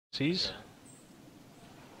Sees?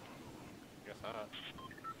 Guess not.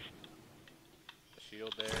 The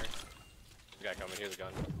shield there. This guy coming. He has a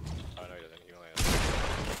gun. Oh no, he doesn't. He only has.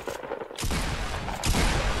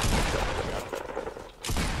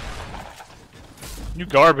 You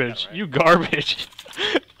garbage. Right? You garbage.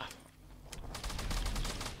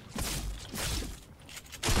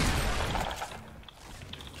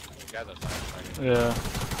 These guys outside. Right? Yeah.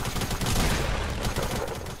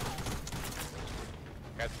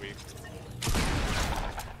 Guy's weak. Here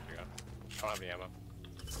you go. I don't have any ammo.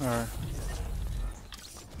 Alright.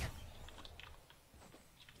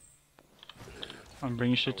 I'm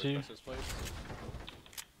bringing shit to you. This place.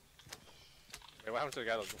 Wait, what happened to the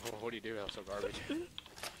guy? What do you do? I'm so garbage.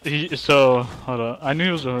 So, hold on. I knew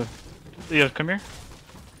he was a. Yeah, come here.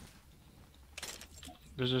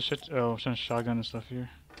 There's a shit. Oh, some shotgun and stuff here.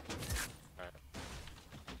 Alright.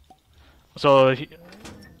 So,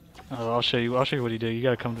 I'll show you. I'll show you what he did. You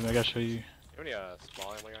gotta come to me. I gotta show you. You have any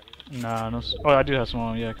small ammo you got here? Nah, no. Oh, I do have some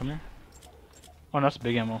on. Yeah, come here. Oh, that's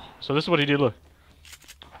big ammo. So this is what he did. Look.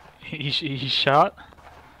 He shot,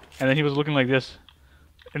 and then he was looking like this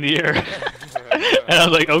in the air, and I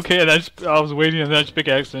was like, okay. And I was waiting, and then I just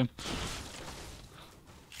pickaxed him.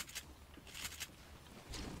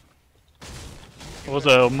 It was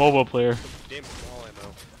a mobile player. Damn small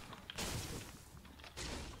ammo.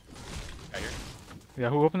 Guy here. Yeah,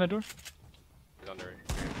 who opened that door? He's under it.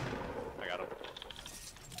 I got him.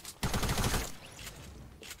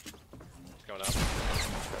 He's going up.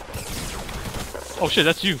 Oh shit,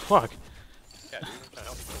 that's you. Fuck. Yeah, dude, I'm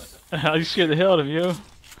trying to help you. You scared the hell out of me, yo.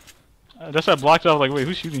 That's why I blocked off. Like, wait,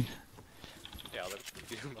 who's shooting? Yeah, I'll let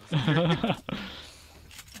you do motherfucker.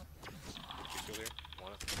 You still here?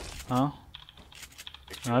 Want it? Huh?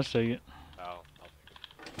 Big No, I'll take it. Oh, I'll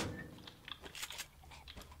take it.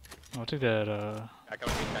 I'll take that. Back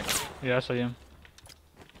on me, back on me. Yeah, I saw him.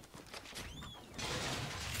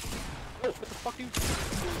 Oh, what the fuck you?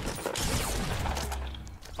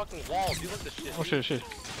 Fucking walls, dude, look at this shit. Oh shit, shit.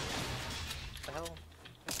 What the hell?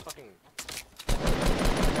 That's fucking.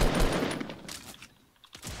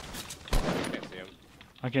 Can't see him.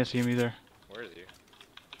 I can't see him either. Where is he?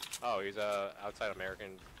 Oh, he's outside American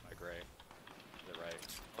by gray. To the right.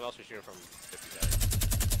 What else are you shooting from 50 guys?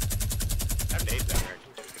 I have nades down there.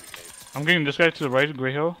 You can shoot nades. I'm getting this guy to the right,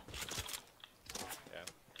 Gray Hill. Yeah.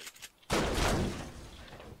 I'm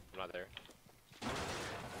not there.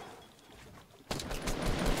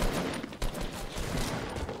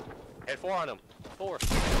 Hit 4 on him. 4.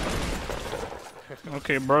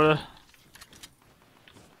 Okay, brother.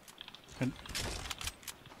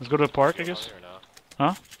 Let's go to the park, I guess. Or no?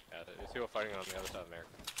 Huh? Yeah, there's people fighting on the other side of America.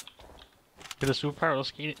 Get the superpower.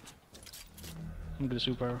 Let's get it. I'm gonna get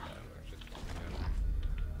the superpower.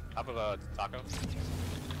 Top of a taco.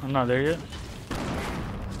 I'm not there yet.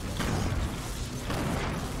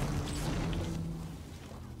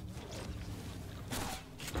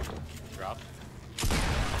 Drop.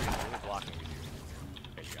 Only blocking you,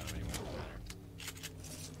 dude. Okay, you got him anyway. Doesn't matter.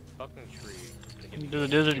 Fucking tree. Do the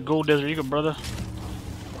desert, gold desert eagle, brother. I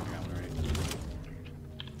got one already.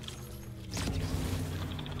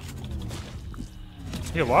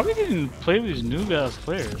 Yeah, why are we getting play with these new guys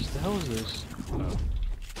players? The hell is this?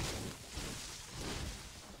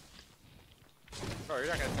 Bro, you're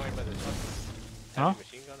not gonna tell me about this fucking Huh? heavy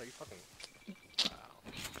machine gun? Are you fucking... Wow.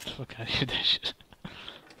 Fuck out of here, that shit.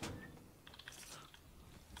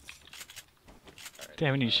 Alright,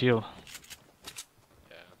 Damn, we need a shield.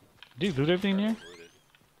 yeah. Dude, loot everything here? Looted.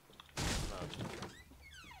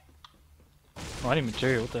 Oh, I need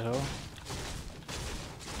material. What the hell? See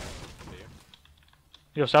you?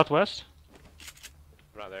 Yo, southwest?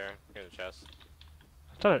 I'm not there. I'm getting a chest.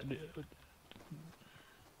 I thought.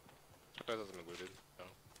 That hasn't been looted. No.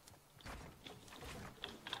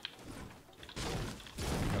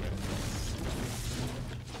 Okay.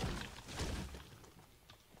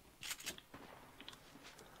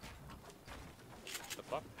 The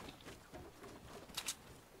fuck?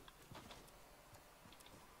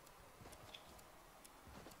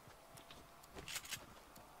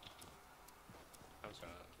 I'm just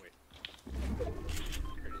gonna wait.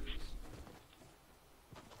 Here it is.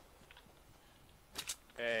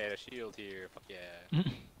 Hey, the shield here. Fuck yeah.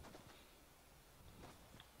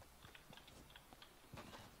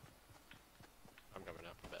 I'm coming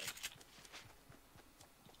up. I bet.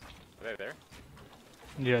 Are they there?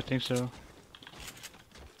 Yeah, I think so. You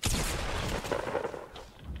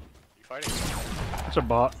fighting? It's a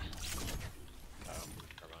bot. Oh,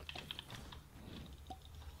 never mind.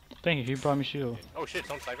 Thank you, he brought me shield. Oh shit,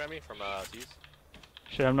 someone sniped at me from C's.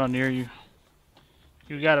 Shit, I'm not near you.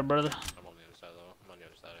 You got it, brother. I'm on the other side though. I'm on the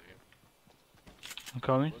other side of you. I'm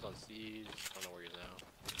calling. He was on siege. I don't know where he is now.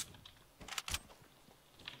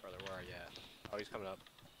 Brother, where are you at? Oh, he's coming up.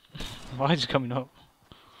 Why is he coming up?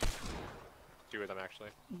 Two of them actually.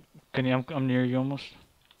 Can you? I'm near you almost.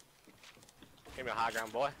 Give me a high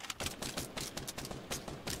ground, boy.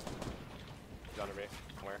 He's under me.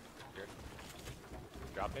 Somewhere. Here.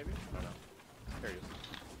 Drop maybe? I don't know. There he is.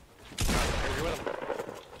 Here, you're with him.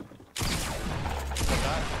 One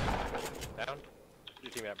shot. Down. Where's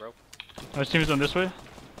your team at, bro? His team's on this way.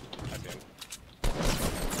 That's him.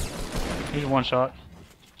 He's one shot.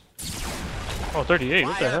 Oh, 38.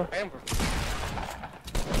 What the hell?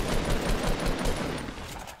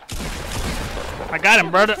 I got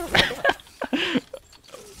him, brother.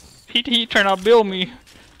 he trying to build me.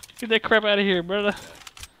 Get that crap out of here, brother.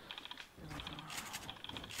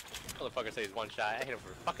 Motherfucker says one shot. I hit him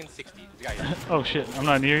for fucking 60. This guy here. Oh shit, I'm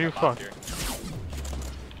not near you. Fuck. The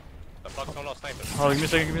fuck? Someone else sniping. Oh, give me a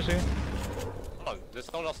second. Give me a second. Hold on. There's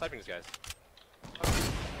someone else sniping these guys.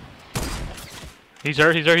 He's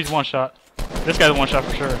hurt. He's hurt. He's one shot. This guy's one shot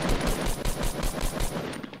for sure.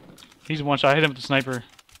 He's one shot. I hit him with the sniper.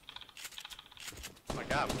 Oh my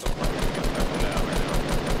god, I'm so fucking good out right now.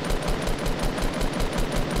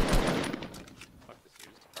 Fuck this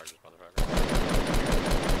dude. Charge this motherfucker.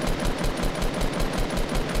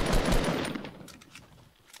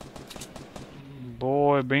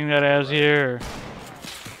 Boy, bring that ass here. I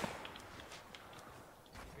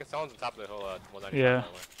think someone's on top of the hill, 195. Yeah.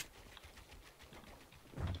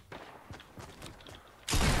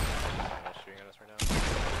 Someone's shooting at us right now.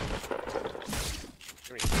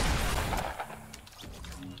 Give me.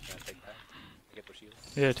 Can I take that? I get the shield.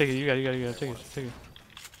 Yeah, take it. You got it. Take it. Take it.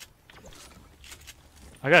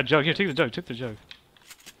 I got a jug. Here, take the jug. Take the jug.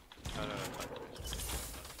 No.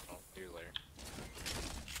 Oh, use it later.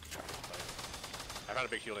 I found a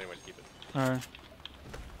big shield anyway to keep it. Alright.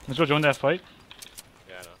 Let's go join that fight.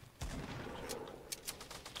 Yeah, I know.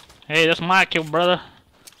 Hey, that's my kill, brother.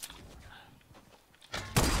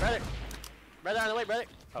 Brother! Brother on the way, brother!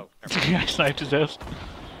 Oh, I sniped his ass.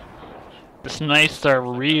 The snipes are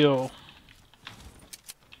real.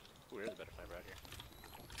 ooh, there's a better sniper out here.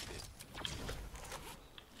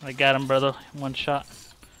 I got him, brother. One shot.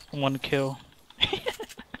 One kill.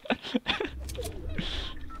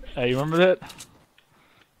 Hey, you remember that?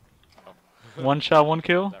 Oh. One shot, one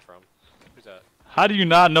kill? Who's that from? Who's that? How do you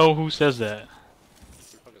not know who says that? Who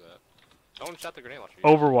the fuck is that? Someone shot the grenade launcher.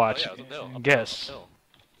 Overwatch. Oh, yeah, it was a Bill. Guess. Bill.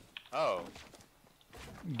 Oh.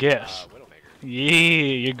 Guess. Widowmaker. Yeah,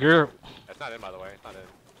 your girl. That's not in, by the way. It's not in.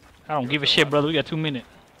 I don't give a shit, brother. We got 2 minutes.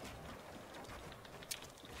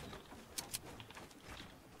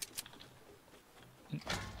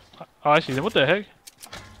 Oh, I see them. What the heck?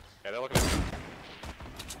 Yeah, they're looking at me.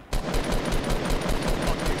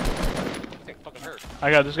 Fuck, dude. This thing fucking hurt. I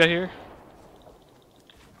got this guy here.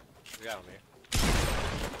 There's a guy on me.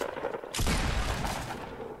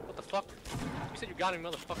 What the fuck? You said you got him,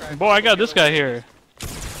 motherfucker. Boy, I got this guy here.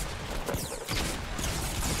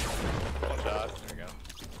 One shot. There we go.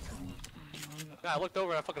 Yeah, I looked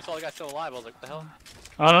over and I fucking saw the guy still alive. I was like, what the hell?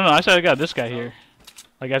 Oh, no. I said I got this guy here.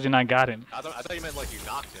 Like, as in I got him. I thought you meant like you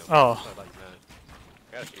knocked him. Oh. That's what I thought you meant.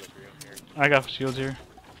 I got a shield for you. Here. I got shields here.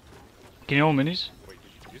 Can you hold minis? Wait,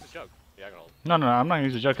 did you use the jug? Yeah, I can hold. No, I'm not gonna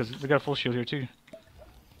use the jug because we got a full shield here too.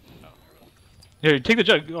 Oh, Here, take the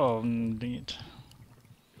jug. Oh, dang it.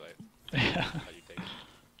 too late. Yeah. How'd you take it?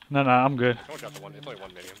 No, I'm good. Someone dropped the one. It's only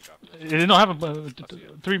one mini. I'm dropping it. They don't have a, Let's see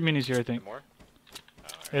it. 3 minis here, I think. More?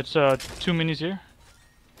 Oh, alright. It's 2 minis here.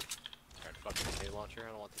 Alright, fucking grenade launcher. I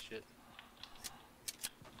don't want this shit.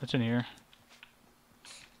 That's in here.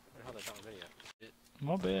 Where the hell did I drop a mini at? Shit.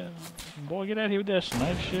 My bad. Boy, get out of here with that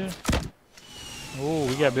snipe shit. Oh,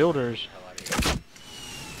 we got builders. Hell out of here.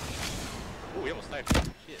 Ooh, we almost sniped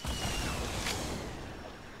him. Shit.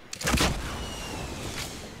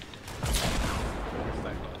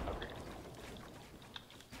 Snipe, motherfucker.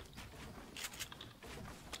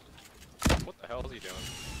 What the hell is he doing?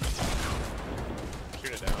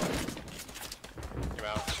 Shoot it down. Came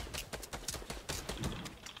out.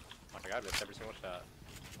 Oh my god, I missed every single shot.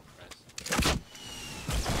 Nice.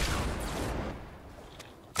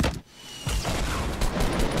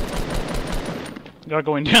 Y'all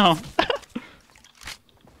going down.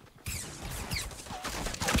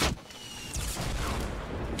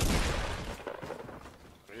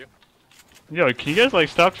 Are you? Yo, can you guys like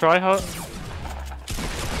stop try how? No.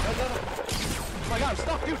 Oh my god, I'm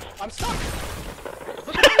stuck, dude! I'm stuck!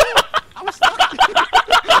 Look at me! I'm stuck!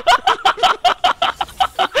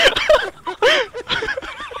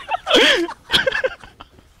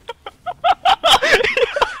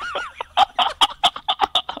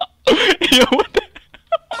 Yo, what the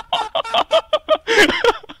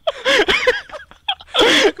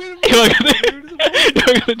Look,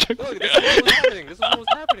 this is what was happening. This is what was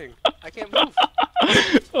happening. I can't move.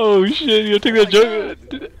 Oh shit, you take Oh that jug.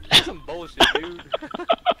 that's some bullshit, dude.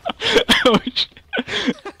 Oh shit.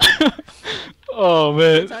 Oh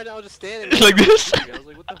man. I was just standing It's there. like this? I was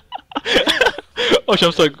like, what the? Oh shit,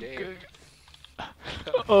 I'm stuck. Damn.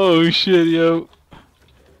 Oh shit, yo.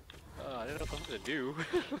 I didn't know what to do.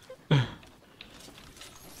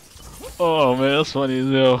 Oh man, that's funny as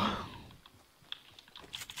hell.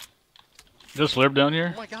 Just slurp down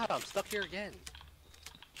here? Oh my god, I'm stuck here again.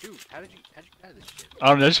 Dude, how'd you get out of this shit? I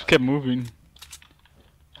don't know, I just kept moving.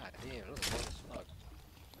 God damn, that was long as fuck.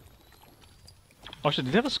 Oh shit,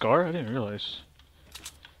 did they have a scar? I didn't realize.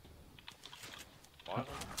 What?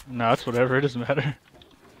 Nah, it's whatever, it doesn't matter.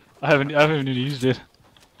 I haven't even used it.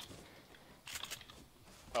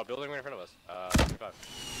 Oh, building right in front of us. 25.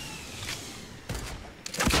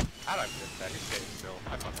 How did I miss that? He's staying still.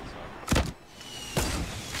 I fucking suck.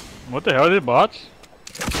 What the hell, are they bots?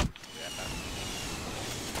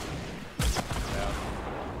 Yeah.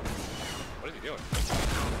 What is he doing?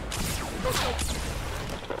 Oh,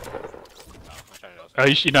 I'm trying to know.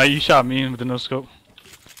 Oh, you shot me with the no scope.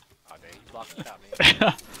 Oh, dang, he blocked and shot me.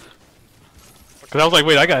 Cause I was like,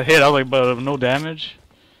 wait, I got hit. I was like, but no damage.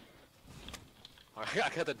 I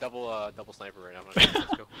got the double sniper right now. Let's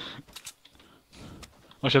go.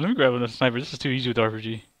 Oh shit, let me grab a sniper. This is too easy with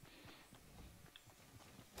RPG.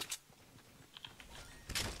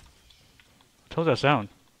 What was that sound?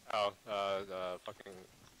 Oh, fucking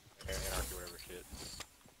anarchy, whatever shit.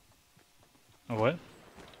 A what?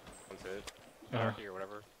 One's hit. Anarchy or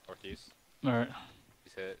whatever. Northeast. Alright.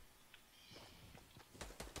 He's hit.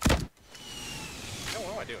 No,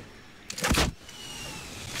 what am I doing?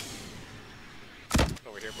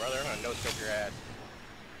 Over here, brother. I'm gonna no-scope your ass.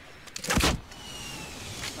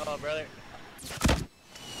 Hello, brother.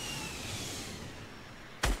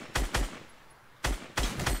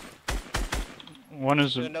 One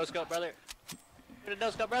is You're a... the no-scope, brother. You're the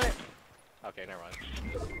no-scope, brother. Okay, never mind.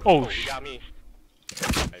 Oh, You got me. Hey,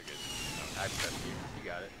 good. No, I pressed you. You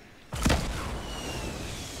got it.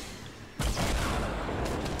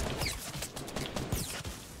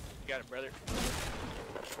 You got it, brother.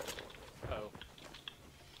 Uh oh.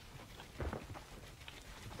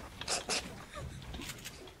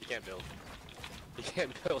 You can't build. You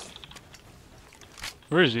can't build.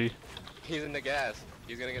 Where is he? He's in the gas.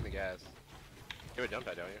 He's gonna get in the gas. You have a jump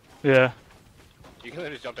pad, don't you? Yeah. You can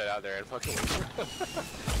literally just jump it out there and fucking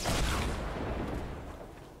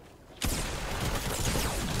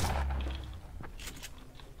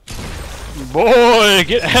Boy,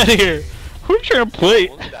 get out of here! Who are you trying to play? You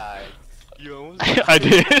almost died. You almost died. I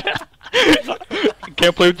did.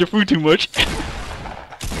 Can't play with your food too much. Oh.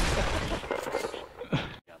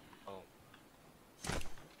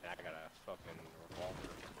 I got a fucking revolver,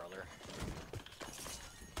 brother.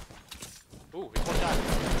 Ooh, he's one shot.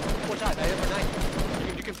 One shot. I hit him for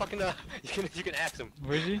 9. You can fucking you can axe him.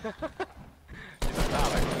 Where is he? He's on top. I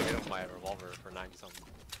fucking hit him with my revolver for 90 something.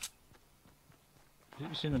 You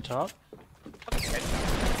seen the top? Fucking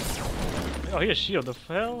headshot. Oh, he has shield. The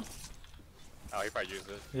hell? Oh, he probably used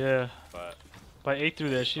it. Yeah. But I ate through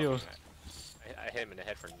that shield. I hit him in the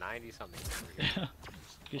head for 90 something.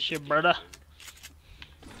 Good shit, brother.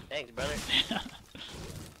 Thanks, brother.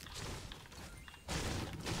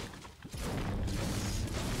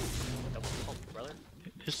 Double pump, brother.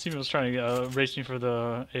 His team was trying to race me for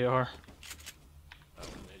the AR. Oh,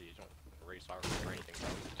 idiot, don't race our or anything,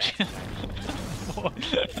 bro.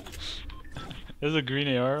 There's a green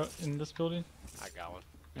AR in this building. I got one.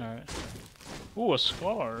 Alright. Ooh, a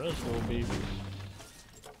scar. That's a little baby.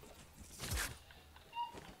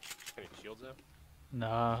 Any shields though?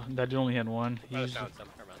 Nah, that dude only had one. He Oh, used found some.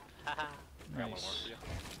 Never mind. Haha. Got one more Nice. for you.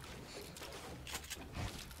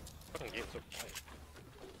 Fucking game's so quiet.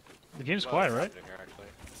 The game's Well, quiet, there's right? nothing in here, actually.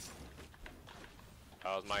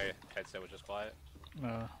 Oh, my headset was just quiet.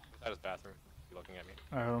 Inside his bathroom. You looking at me?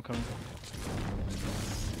 Alright, I'm coming.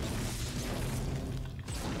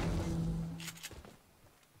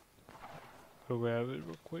 Go grab it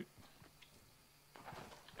real quick.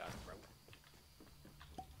 Got it, bro.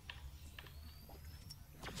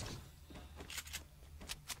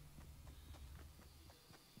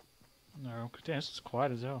 No, damn, this is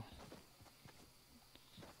quiet as hell.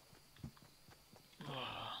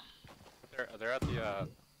 They're at the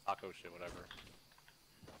taco shit, whatever.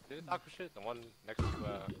 Is it taco shit? The one next to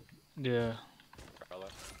Yeah. Carla.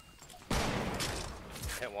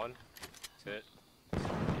 Hit one. That's it.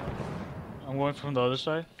 I'm going from the other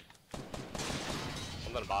side.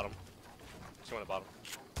 One on the bottom. Two on the bottom.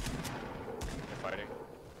 They're fighting.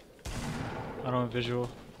 I don't have visual.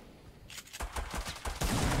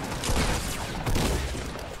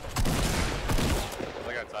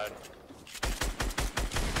 outside.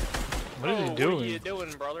 What is he What doing? are you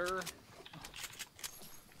doing, brother?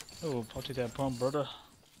 Oh, I'll take that pump, brother.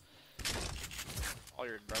 All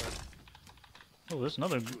your brother. Oh, there's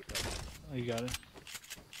another. Oh, you got it.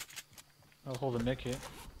 I'll hold the mech hit.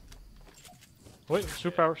 Wait,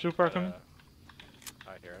 super coming.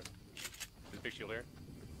 I hear it. There's a big shield here.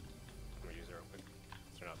 I'm gonna use it real quick.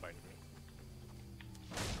 So they're not fighting me.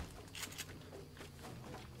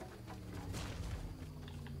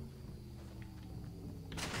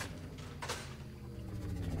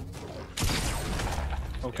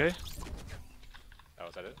 Okay. Oh,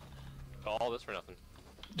 is that it? All this for nothing.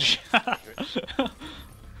 This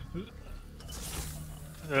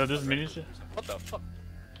minis. What the fuck?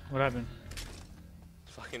 What happened?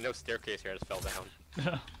 Fucking no staircase here, I just fell down.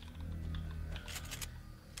 I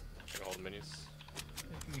can hold minis.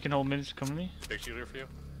 You can hold minis. Come to me. Big shield here for you.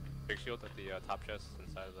 Big shield at the top chest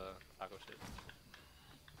inside of the taco shit.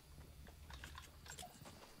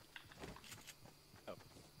 Oh.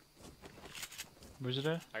 Where's it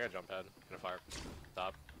at? I got a jump pad and a fire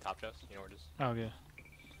top chest. You know where it is? Oh yeah.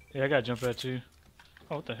 Yeah, I got a jump pad too.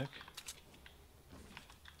 Oh, what the heck?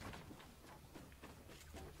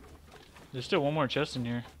 There's still one more chest in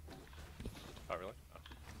here. Oh really? Oh.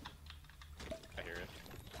 I hear it.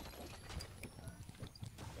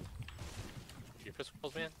 Your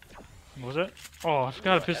pistols, man? What was that? Oh, I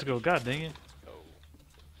forgot a pistol. God dang it. Oh.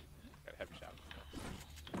 Got a heavy shot.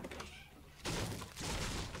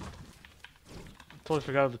 Totally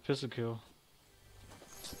forgot the pistol kill.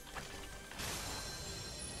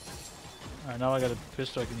 Alright, now I got a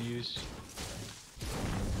pistol I can use.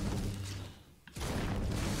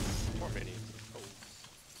 More minis. Oh.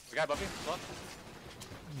 The guy above me? Look.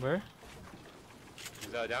 Where?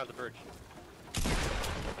 He's down at the bridge.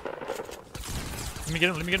 Let me get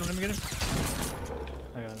him, let me get him, let me get him.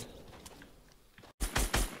 I got him.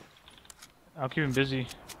 I'll keep him busy.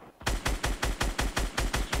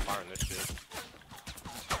 Firing this shit.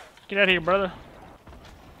 Get out of here, brother.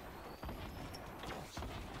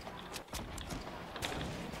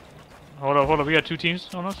 Hold up, we got two teams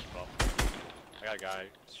on us. Well, I got a guy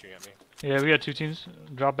shooting at me. Yeah, we got two teams.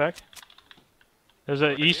 Drop back. There's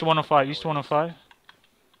a Okay, east yeah. 105, east 105.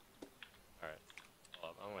 Alright.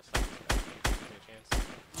 Well, I'm gonna stop this guy. Any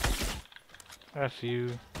chance? F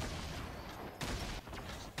you.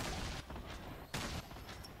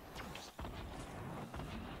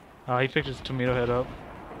 He picked his tomato head up.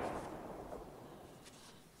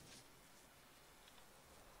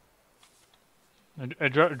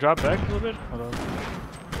 Drop back a little bit? Hold on.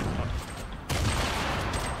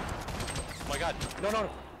 Oh my god. No.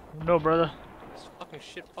 No, brother. This fucking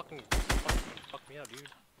shit fuck me up, dude.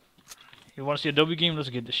 You want to see a W game? Let's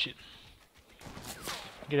get this shit.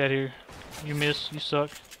 Get out of here. You miss. You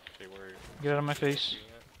suck. Okay, where Get out of my face. shooting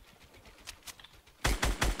at?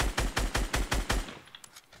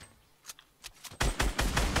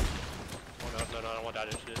 Oh no, I don't want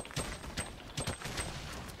that shit.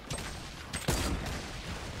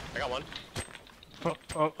 I got one.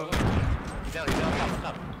 He's down,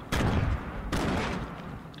 top.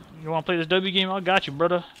 You want to play this W game? I got you,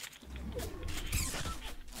 brother. Oh,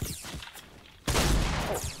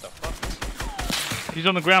 what the fuck? He's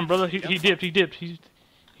on the ground, brother. He dipped. He dipped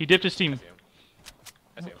his team.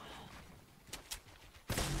 I see him.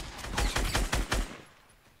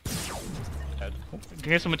 Dead. Can I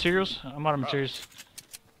get some materials? I'm out of materials.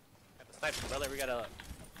 Got the sniper, brother.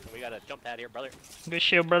 We got a jump pad here, brother. Good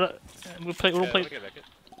shit, brother. We'll play. Let me get back it.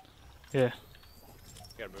 Yeah.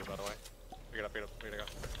 We gotta move, by the way. We gotta go.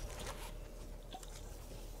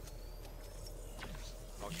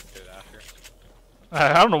 I'll get it after.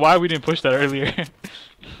 I don't know why we didn't push that earlier. I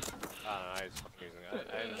was fucking using it.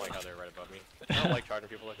 I didn't like how they're right above me. I don't like charging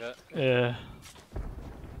people like that. Yeah.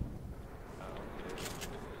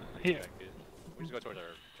 Here. We just go towards our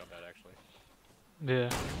jump pad, actually. Yeah.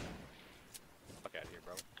 Fuck out of here,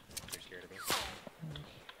 bro. You're scared of me.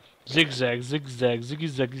 Zigzag, zigzag, ziggy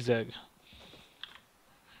zaggy zag.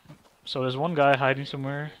 So there's one guy hiding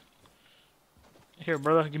somewhere. Here,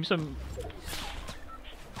 brother, give me some.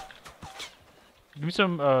 Give me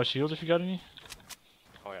some shields if you got any.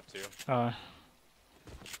 I only have two.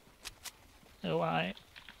 Oh, I.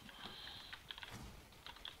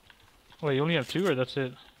 Wait, you only have two, or that's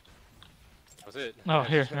it? That's it. Oh,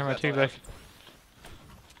 here, never mind, take it back.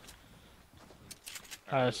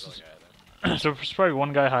 Alright, So there's probably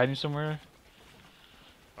one guy hiding somewhere.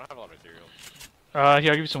 I don't have a lot of material. Here, I'll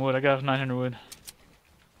give you some wood. I got 900 wood.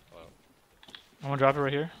 Hello. I'm gonna drop it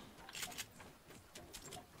right here.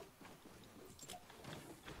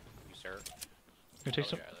 You sir? Here, take Oh,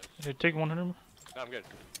 some. yeah, Here, take 100. no, I'm good.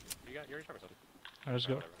 You already shot me something. Alright, let's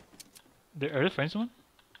go. Whatever. Are they fighting someone?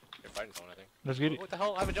 They're fighting someone, I think. Let's get it. What the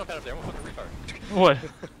hell? I have a jump pad up there. I'm a fucking retard. What?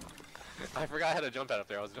 I forgot I had a jump pad up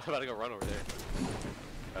there. I was about to go run over there.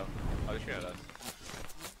 Oh, they're shooting at us.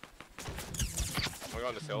 We're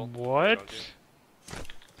on the sill. What?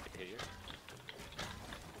 Hit you.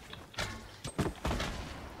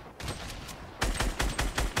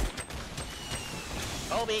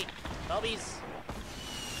 Kobe! Kobe's!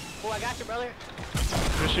 Oh, I got you, brother!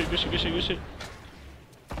 Good shit, good shit, good shit, good shit.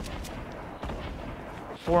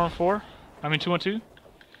 4-on-4? I mean 2-on-2?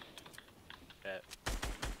 Bet.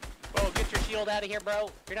 Bro, get your shield out of here, bro!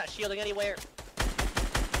 You're not shielding anywhere!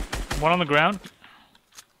 One on the ground.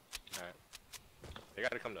 Alright. They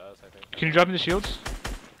gotta come to us, I think. Can you drop me the shields?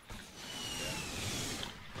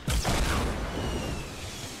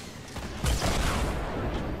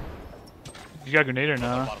 You got a grenade or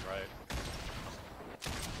no? Bottom right.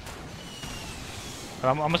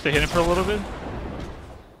 I'm gonna stay hidden for a little bit.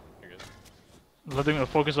 You're good. Let them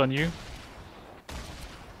focus on you.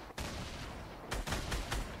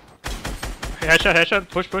 Hey, headshot, headshot.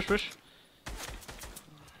 Push, push, push.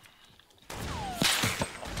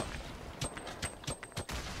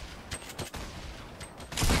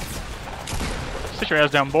 Sit your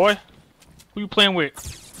ass down, boy. Who you playing with?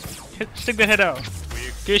 Stick the head out.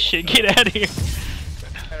 Good shit. Get out of here.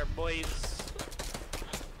 Got our boys.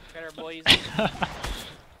 Got our boys.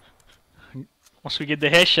 Once we get the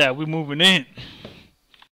headshot, we moving in.